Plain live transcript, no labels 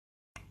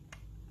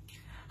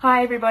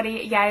Hi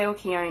everybody, Yael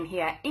Keon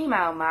here,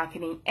 email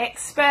marketing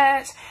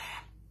expert.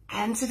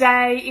 And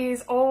today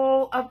is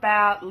all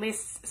about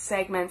lists,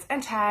 segments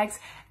and tags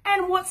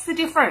and what's the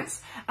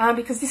difference?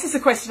 Because this is a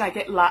question I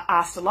get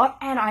asked a lot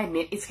and I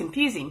admit it's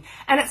confusing.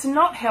 And it's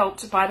not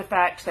helped by the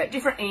fact that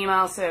different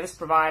email service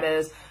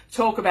providers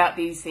talk about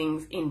these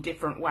things in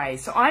different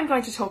ways. So I'm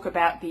going to talk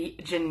about the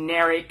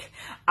generic,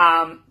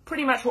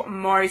 pretty much what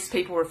most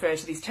people refer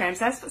to these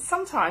terms as, but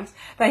sometimes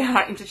they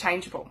are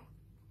interchangeable.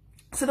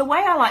 So the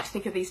way I like to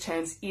think of these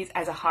terms is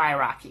as a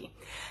hierarchy.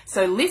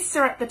 So lists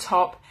are at the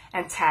top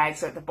and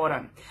tags are at the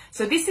bottom.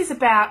 So this is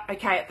about,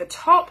 okay, at the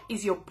top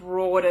is your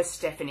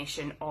broadest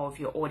definition of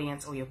your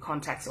audience or your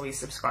contacts or your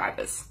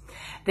subscribers.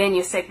 Then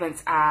your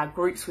segments are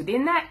groups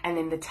within that, and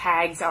then the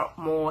tags are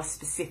more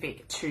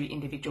specific to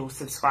individual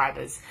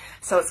subscribers.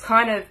 So it's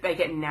kind of, they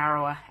get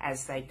narrower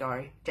as they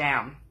go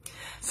down.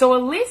 So a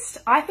list,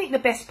 I think the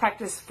best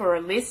practice for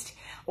a list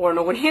or an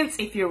audience,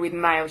 if you're with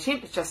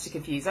MailChimp, just to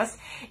confuse us,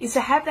 is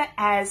to have that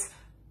as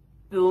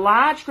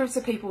large groups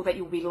of people that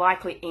you'll be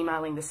likely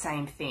emailing the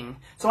same thing.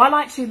 So I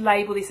like to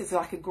label this as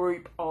like a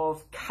group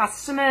of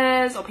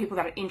customers or people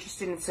that are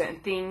interested in certain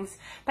things.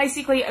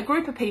 Basically, a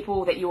group of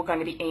people that you're going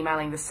to be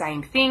emailing the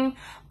same thing.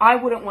 I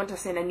wouldn't want to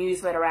send a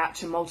newsletter out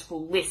to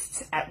multiple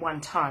lists at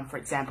one time, for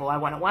example. I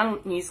want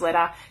one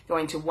newsletter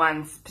going to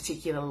one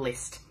particular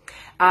list.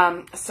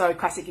 So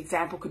classic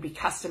example could be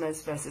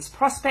customers versus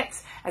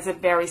prospects as a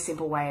very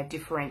simple way of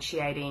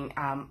differentiating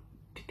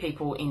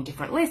people in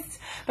different lists,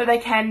 but they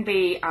can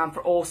be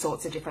for all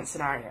sorts of different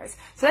scenarios.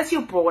 So that's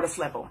your broadest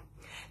level.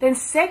 Then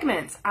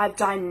segments are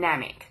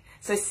dynamic.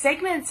 So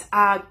segments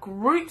are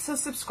groups of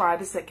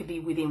subscribers that could be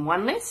within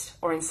one list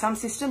or in some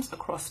systems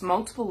across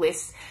multiple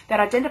lists that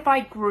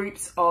identify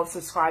groups of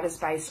subscribers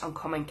based on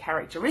common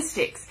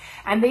characteristics.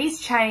 And these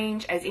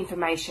change as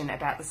information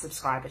about the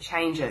subscriber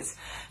changes.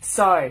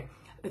 So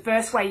the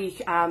first way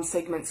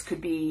segments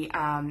could be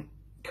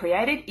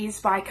created is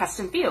by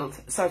custom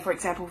fields. So for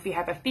example, if you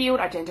have a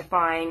field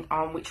identifying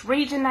on which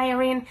region they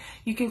are in,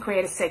 you can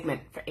create a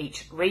segment for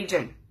each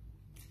region.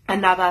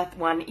 Another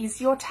one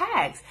is your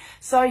tags.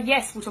 So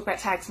yes, we'll talk about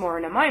tags more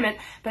in a moment,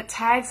 but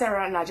tags are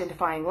an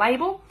identifying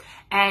label.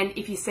 And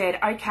if you said,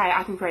 okay,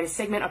 I can create a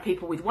segment of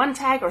people with one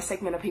tag or a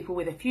segment of people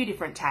with a few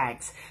different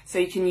tags. So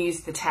you can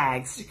use the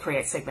tags to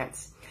create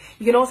segments.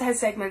 You can also have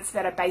segments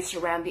that are based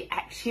around the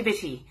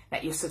activity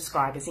that your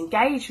subscribers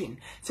engage in.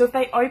 So if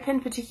they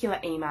open particular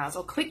emails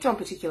or clicked on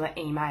particular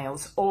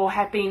emails or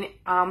have been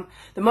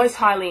the most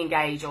highly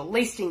engaged or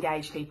least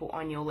engaged people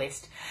on your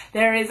list,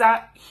 there is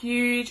a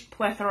huge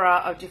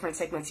plethora of different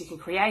segments you can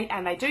create,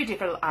 and they do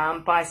differ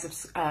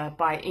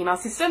by email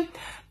system.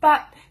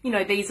 But, you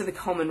know, these are the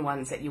common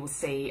ones that you will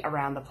see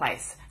around the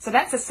place. So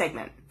that's a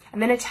segment.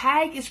 And then a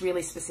tag is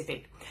really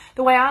specific.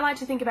 The way I like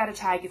to think about a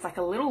tag is like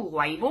a little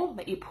label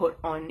that you put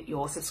on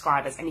your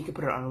subscribers, and you could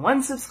put it on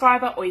one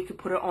subscriber or you could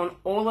put it on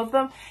all of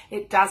them.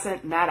 It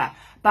doesn't matter.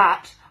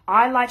 But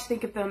I like to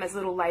think of them as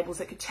little labels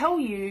that could tell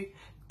you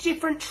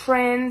different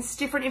trends,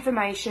 different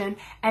information,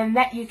 and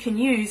that you can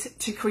use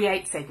to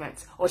create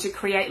segments or to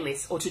create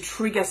lists or to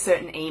trigger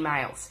certain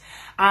emails.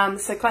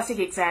 So classic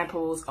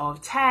examples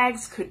of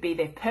tags could be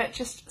they've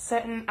purchased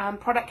certain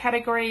product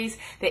categories,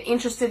 they're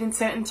interested in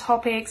certain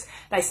topics,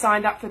 they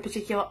signed up for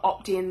particular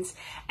opt-ins,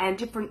 and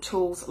different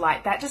tools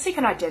like that, just so you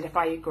can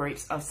identify your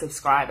groups of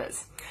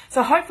subscribers.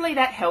 So hopefully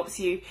that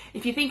helps you.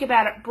 If you think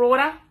about it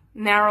broader,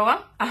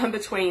 narrower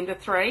between the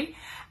three,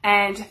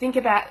 and think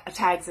about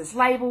tags as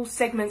labels,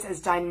 segments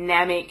as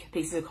dynamic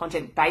pieces of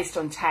content based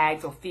on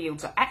tags or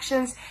fields or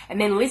actions,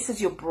 and then lists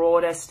as your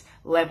broadest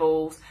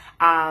levels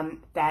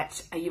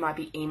that you might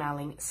be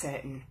emailing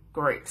certain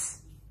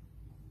groups.